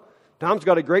 Tom? Tom's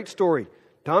got a great story.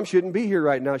 Tom shouldn't be here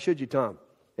right now, should you, Tom?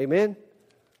 Amen?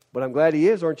 But I'm glad he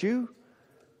is, aren't you?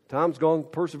 Tom's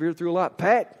persevered through a lot.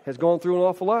 Pat has gone through an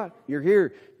awful lot. You're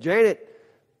here. Janet,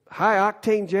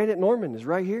 high-octane Janet Norman is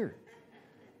right here.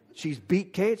 She's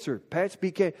beat cancer. Pat's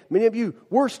beat cancer. Many of you,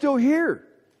 we're still here.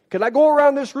 Can I go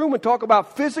around this room and talk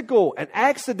about physical and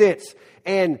accidents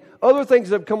and other things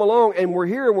that have come along, and we're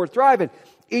here and we're thriving?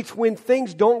 It's when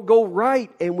things don't go right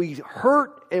and we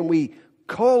hurt and we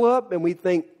call up and we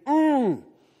think, You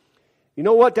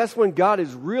know what? That's when God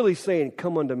is really saying,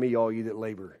 come unto me, all you that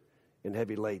labor and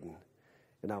heavy laden,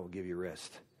 and I will give you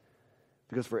rest.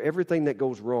 Because for everything that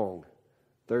goes wrong,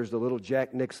 there's the little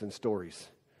Jack Nixon stories,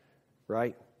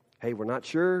 right? Hey, we're not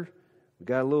sure. We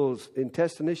got a little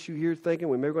intestine issue here thinking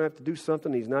we may going to have to do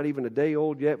something. He's not even a day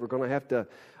old yet. We're going to have to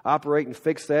operate and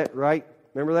fix that, right?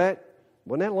 Remember that?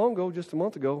 Wasn't that long ago, just a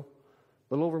month ago.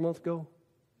 A little over a month ago.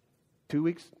 2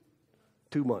 weeks?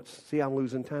 2 months. See, I'm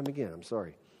losing time again. I'm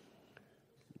sorry.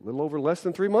 A little over less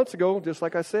than 3 months ago, just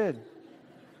like I said.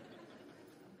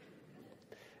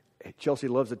 Chelsea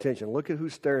loves attention. Look at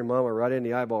who's staring Mama right in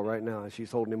the eyeball right now.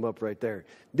 She's holding him up right there.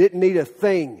 Didn't need a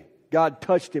thing. God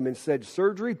touched him and said,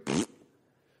 surgery,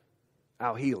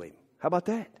 I'll heal him. How about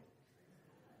that?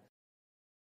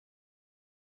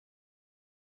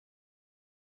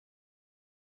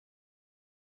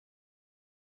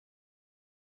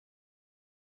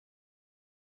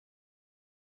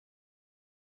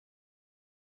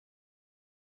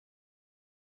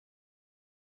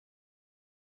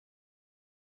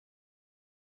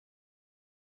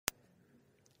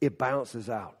 It balances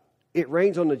out. It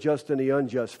rains on the just and the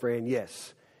unjust, friend,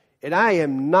 yes. And I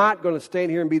am not going to stand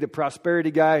here and be the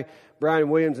prosperity guy, Brian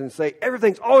Williams, and say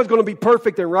everything's always going to be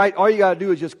perfect and right. All you got to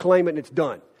do is just claim it and it's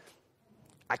done.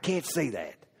 I can't say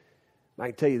that. I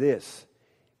can tell you this.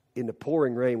 In the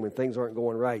pouring rain, when things aren't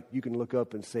going right, you can look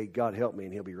up and say, God help me,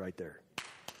 and He'll be right there.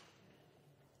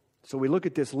 So we look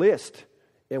at this list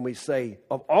and we say,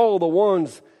 of all the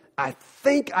ones I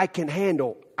think I can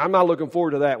handle, I'm not looking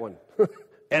forward to that one.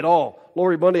 At all.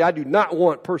 Lori Bundy, I do not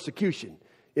want persecution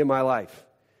in my life.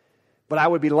 But I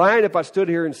would be lying if I stood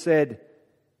here and said,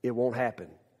 it won't happen.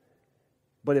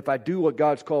 But if I do what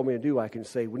God's called me to do, I can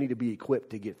say, we need to be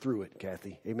equipped to get through it,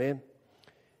 Kathy. Amen?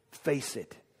 Face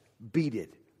it. Beat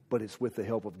it. But it's with the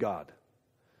help of God.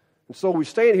 And so we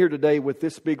stand here today with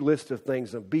this big list of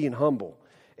things of being humble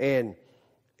and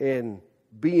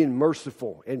being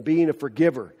merciful and being a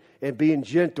forgiver and being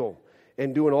gentle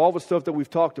and doing all the stuff that we've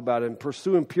talked about and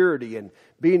pursuing purity and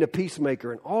being a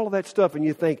peacemaker and all of that stuff. And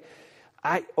you think,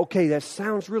 okay, that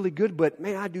sounds really good, but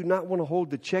man, I do not want to hold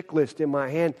the checklist in my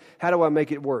hand. How do I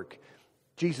make it work?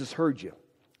 Jesus heard you.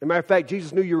 As a matter of fact,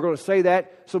 Jesus knew you were going to say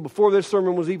that. So before this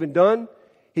sermon was even done,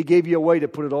 He gave you a way to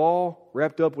put it all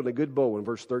wrapped up with a good bow in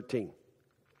verse 13.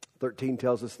 13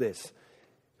 tells us this: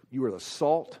 you are the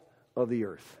salt of the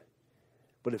earth.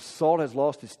 But if salt has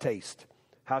lost its taste,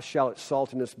 how shall its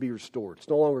saltiness be restored? It's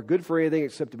no longer good for anything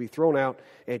except to be thrown out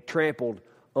and trampled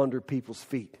under people's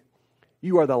feet.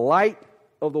 You are the light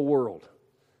of the world.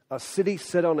 A city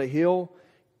set on a hill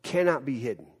cannot be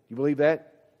hidden. You believe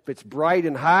that? If it's bright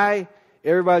and high,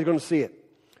 everybody's going to see it.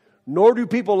 Nor do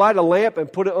people light a lamp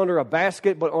and put it under a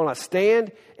basket, but on a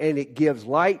stand, and it gives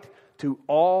light to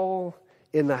all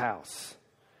in the house.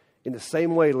 In the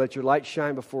same way, let your light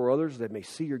shine before others, that may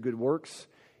see your good works.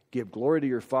 Give glory to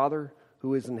your Father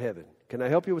who is in heaven. Can I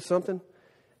help you with something?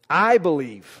 I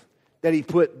believe that He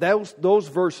put those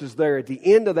verses there at the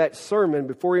end of that sermon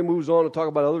before He moves on to talk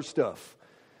about other stuff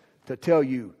to tell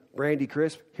you, Brandy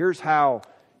Crisp, here's how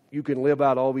you can live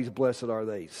out all these blessed are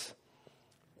theys.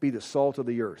 Be the salt of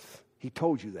the earth. He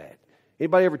told you that.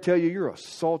 Anybody ever tell you you're a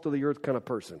salt of the earth kind of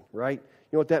person, right?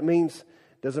 You know what that means?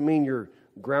 Doesn't mean you're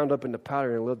ground up into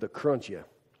powder and love to crunch you. It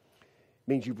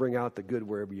means you bring out the good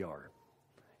wherever you are.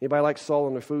 Anybody like salt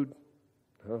on their food?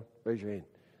 Huh? Raise your hand.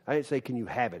 I didn't say, can you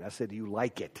have it? I said, do you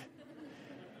like it?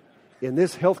 In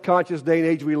this health-conscious day and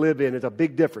age we live in, it's a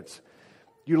big difference.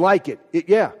 You like it.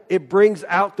 It brings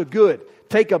out the good.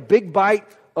 Take a big bite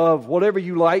of whatever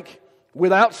you like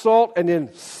without salt and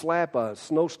then slap a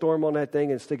snowstorm on that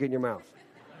thing and stick it in your mouth.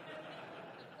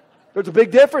 There's a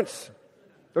big difference.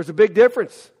 There's a big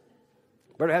difference.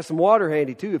 Better have some water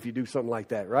handy too if you do something like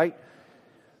that, right?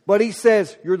 But He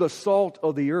says, you're the salt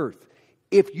of the earth.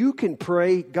 If you can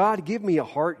pray, God, give me a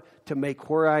heart to make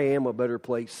where I am a better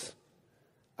place,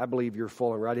 I believe you're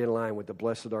falling right in line with the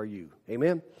blessed are you.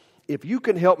 Amen? If you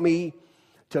can help me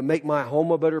to make my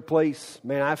home a better place,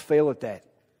 man, I fail at that.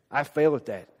 I fail at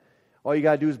that. All you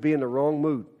got to do is be in the wrong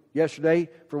mood. Yesterday,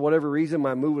 for whatever reason,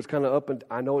 my mood was kind of up, and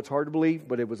I know it's hard to believe,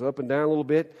 but it was up and down a little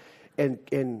bit.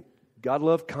 And God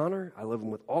loved Connor. I love him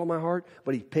with all my heart,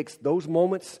 but He picks those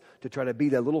moments to try to be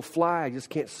that little fly I just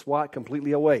can't swat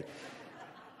completely away.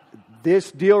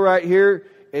 This deal right here,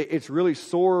 it's really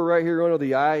sore right here under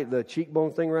the eye, the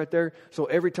cheekbone thing right there. So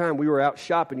every time we were out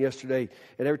shopping yesterday,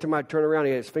 and every time I'd turn around,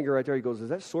 he had his finger right there. He goes, is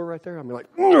that sore right there? I'm like,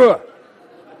 ugh!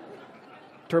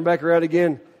 Turn back around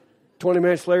again. 20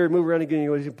 minutes later, move around again. He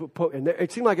goes, and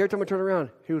it seemed like every time I turned around,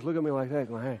 he was looking at me like that,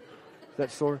 going, hey, is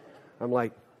that sore? I'm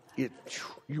like, you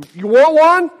want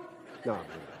one? No,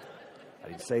 I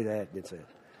didn't say that. Didn't say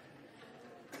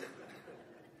it.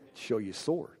 Show you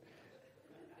sore.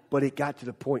 But it got to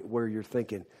the point where you're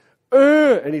thinking,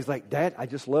 and he's like, Dad, I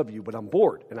just love you, but I'm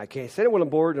bored. And I can't say it when I'm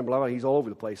bored, and blah, blah. He's all over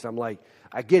the place. I'm like,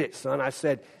 I get it, son. I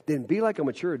said, then be like a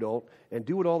mature adult and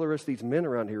do what all the rest of these men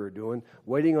around here are doing,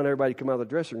 waiting on everybody to come out of the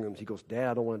dressing rooms. He goes,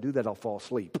 Dad, I don't want to do that. I'll fall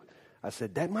asleep. I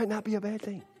said, that might not be a bad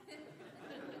thing.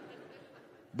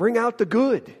 Bring out the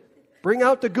good. Bring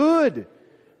out the good.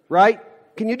 Right?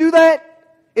 Can you do that?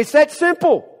 It's that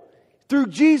simple. Through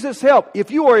Jesus' help.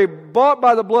 If you are a bought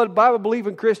by the blood,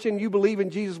 Bible-believing Christian, you believe in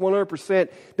Jesus 100%,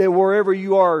 then wherever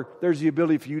you are, there's the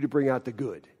ability for you to bring out the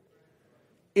good.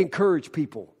 Encourage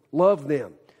people. Love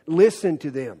them. Listen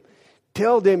to them.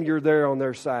 Tell them you're there on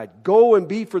their side. Go and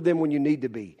be for them when you need to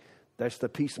be. That's the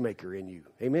peacemaker in you.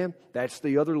 Amen? That's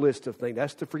the other list of things.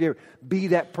 That's the forgiver. Be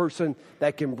that person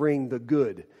that can bring the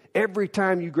good. Every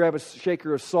time you grab a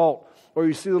shaker of salt, or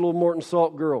you see the little Morton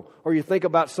Salt girl, or you think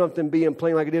about something being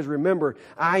plain like it is, remember,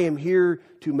 I am here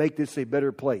to make this a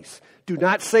better place. Do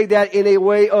not say that in a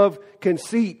way of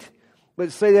conceit,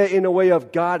 but say that in a way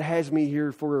of God has me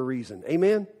here for a reason.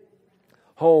 Amen?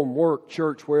 Home, work,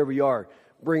 church, wherever you are,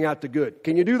 bring out the good.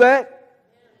 Can you do that?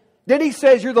 Then He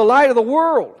says you're the light of the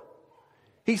world.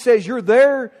 He says you're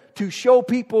there to show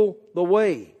people the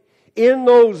way. In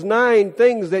those 9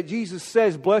 things that Jesus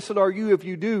says, blessed are you if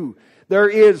you do, there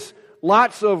is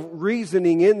lots of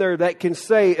reasoning in there that can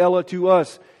say, Ella, to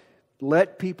us,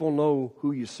 let people know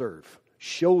who you serve.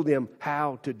 Show them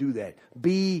how to do that.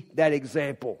 Be that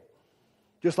example.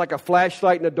 Just like a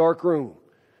flashlight in a dark room.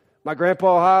 My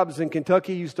grandpa Hobbs in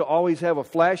Kentucky used to always have a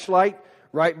flashlight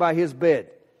right by his bed.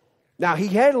 Now, he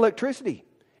had electricity,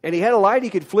 and he had a light he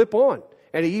could flip on.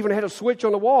 And he even had a switch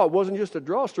on the wall. It wasn't just a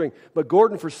drawstring. But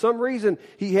Gordon, for some reason,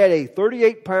 he had a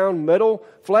 38-pound metal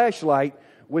flashlight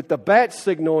with the bat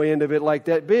signal end of it like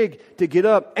that big to get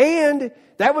up. And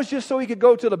that was just so he could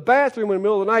go to the bathroom in the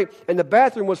middle of the night. And the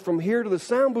bathroom was from here to the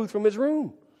sound booth from his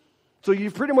room. So you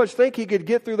pretty much think he could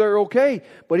get through there okay.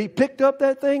 But he picked up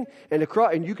that thing, and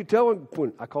you could tell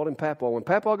when I called him Papaw. When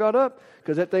Papaw got up,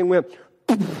 because that thing went,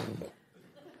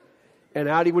 and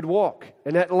out he would walk.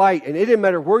 And that light, and it didn't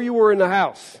matter where you were in the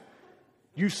house,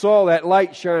 you saw that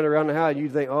light shine around the house, and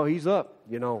you'd think, oh, he's up,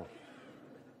 you know.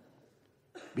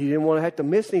 He didn't want to have to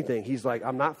miss anything. He's like,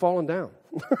 I'm not falling down.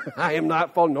 I am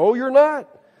not falling. No, you're not.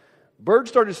 Birds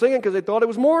started singing because they thought it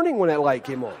was morning when that light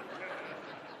came on.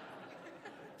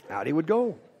 Out he would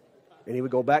go. And he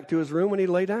would go back to his room and he'd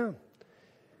lay down.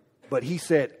 But he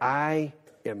said, I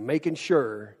am making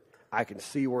sure I can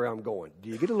see where I'm going. Do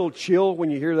you get a little chill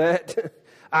when you hear that?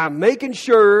 I'm making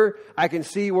sure I can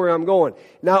see where I'm going.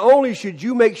 Not only should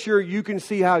you make sure you can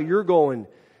see how you're going,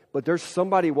 but there's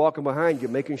somebody walking behind you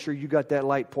making sure you got that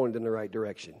light pointed in the right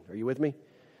direction. Are you with me?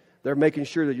 They're making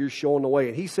sure that you're showing the way.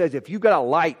 And he says if you've got a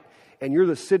light and you're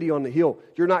the city on the hill,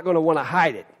 you're not going to want to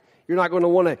hide it. You're not going to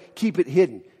want to keep it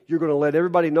hidden. You're going to let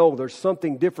everybody know there's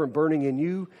something different burning in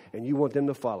you, and you want them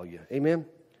to follow you. Amen?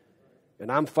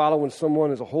 And I'm following someone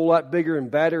who's a whole lot bigger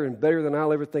and better than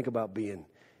I'll ever think about being.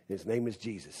 His name is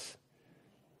Jesus.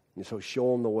 And so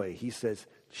show them the way. He says,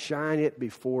 shine it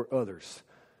before others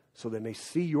so they may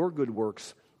see your good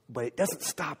works, but it doesn't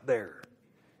stop there.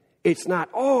 It's not,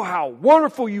 oh, how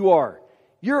wonderful you are.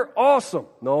 You're awesome.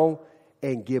 No,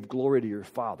 and give glory to your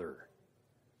Father,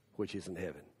 which is in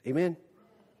heaven. Amen?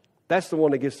 That's the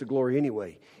one that gets the glory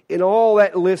anyway. In all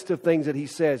that list of things that he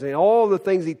says, and all the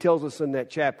things he tells us in that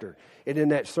chapter and in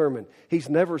that sermon, he's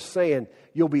never saying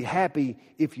you'll be happy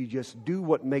if you just do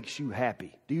what makes you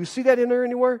happy. Do you see that in there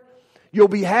anywhere? You'll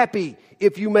be happy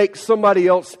if you make somebody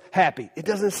else happy. It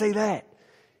doesn't say that.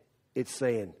 It's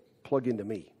saying, plug into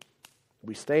me.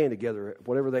 We stand together,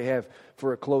 whatever they have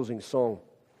for a closing song.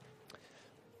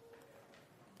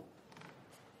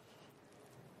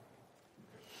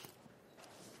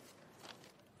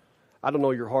 I don't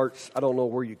know your hearts. I don't know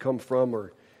where you come from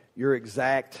or your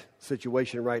exact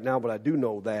situation right now, but I do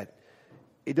know that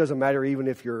it doesn't matter even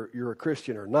if you're a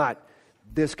Christian or not.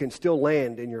 This can still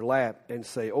land in your lap and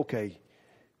say, okay,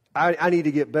 I need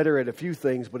to get better at a few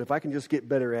things, but if I can just get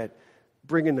better at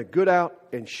bringing the good out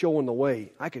and showing the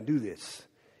way, I can do this.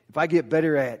 If I get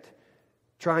better at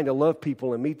trying to love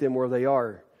people and meet them where they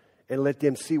are and let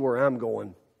them see where I'm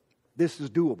going, this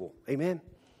is doable. Amen?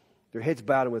 Their heads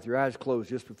bowed and with your eyes closed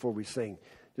just before we sing.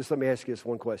 Just let me ask you this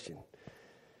one question.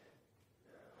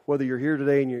 Whether you're here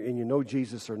today and you know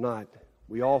Jesus or not,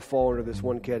 we all fall into this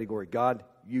one category. God,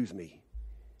 use me.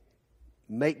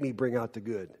 Make me bring out the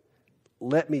good.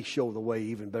 Let me show the way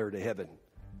even better to heaven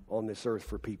on this earth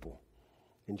for people.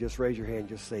 And just raise your hand.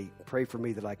 Just say, pray for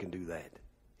me that I can do that.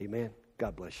 Amen.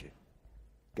 God bless you.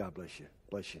 God bless you.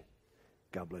 Bless you.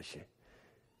 God bless you.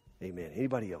 Amen.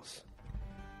 Anybody else?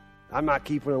 I'm not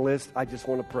keeping a list. I just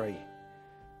want to pray.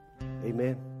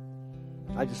 Amen.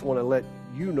 I just want to let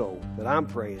you know that I'm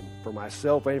praying for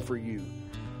myself and for you.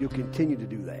 You'll continue to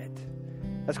do that.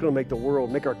 That's going to make the world,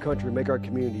 make our country, make our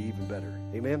community even better.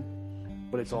 Amen.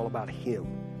 But it's all about Him.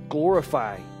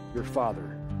 Glorify your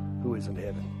Father who is in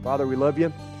heaven. Father, we love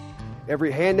you.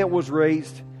 Every hand that was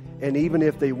raised, and even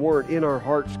if they weren't in our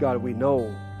hearts, God, we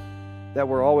know that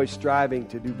we're always striving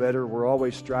to do better. We're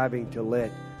always striving to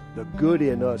let the good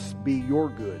in us be your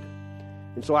good.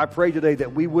 And so I pray today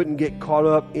that we wouldn't get caught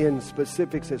up in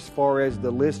specifics as far as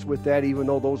the list with that, even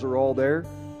though those are all there.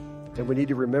 And we need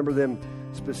to remember them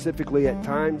specifically at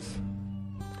times.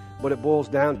 But it boils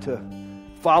down to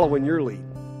following your lead.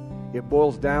 It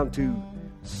boils down to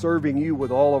serving you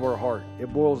with all of our heart.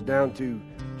 It boils down to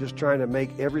just trying to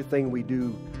make everything we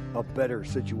do a better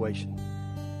situation.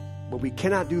 But we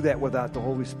cannot do that without the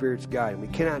Holy Spirit's guide. And we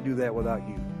cannot do that without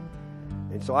you.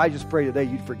 And so I just pray today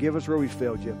you'd forgive us where we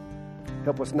failed you.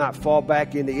 Help us not fall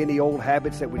back into any old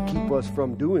habits that would keep us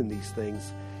from doing these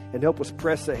things. And help us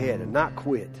press ahead and not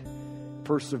quit.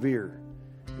 Persevere.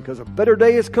 Because a better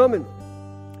day is coming.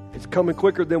 It's coming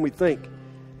quicker than we think.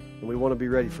 And we want to be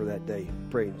ready for that day.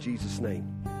 Pray in Jesus'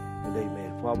 name and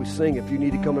amen. While we sing, if you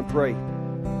need to come and pray,